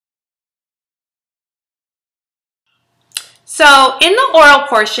So in the oral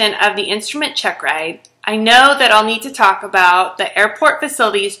portion of the instrument Checkride, I know that I'll need to talk about the airport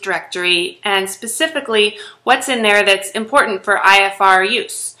facilities directory and specifically what's in there that's important for IFR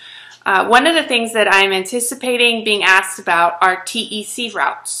use. One of the things that I'm anticipating being asked about are TEC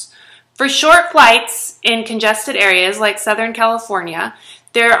routes. For short flights in congested areas like Southern California,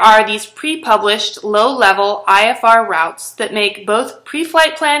 there are these pre-published low-level IFR routes that make both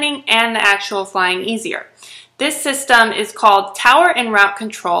pre-flight planning and the actual flying easier. This system is called Tower and Route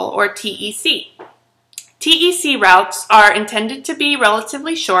Control, or TEC. TEC routes are intended to be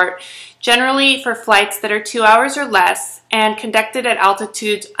relatively short, generally for flights that are 2 hours or less and conducted at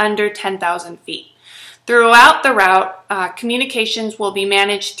altitudes under 10,000 feet. Throughout the route, communications will be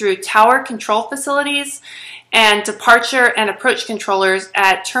managed through tower control facilities and departure and approach controllers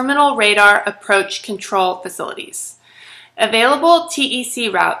at terminal radar approach control facilities. Available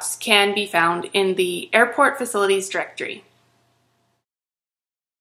TEC routes can be found in the Airport Facilities Directory.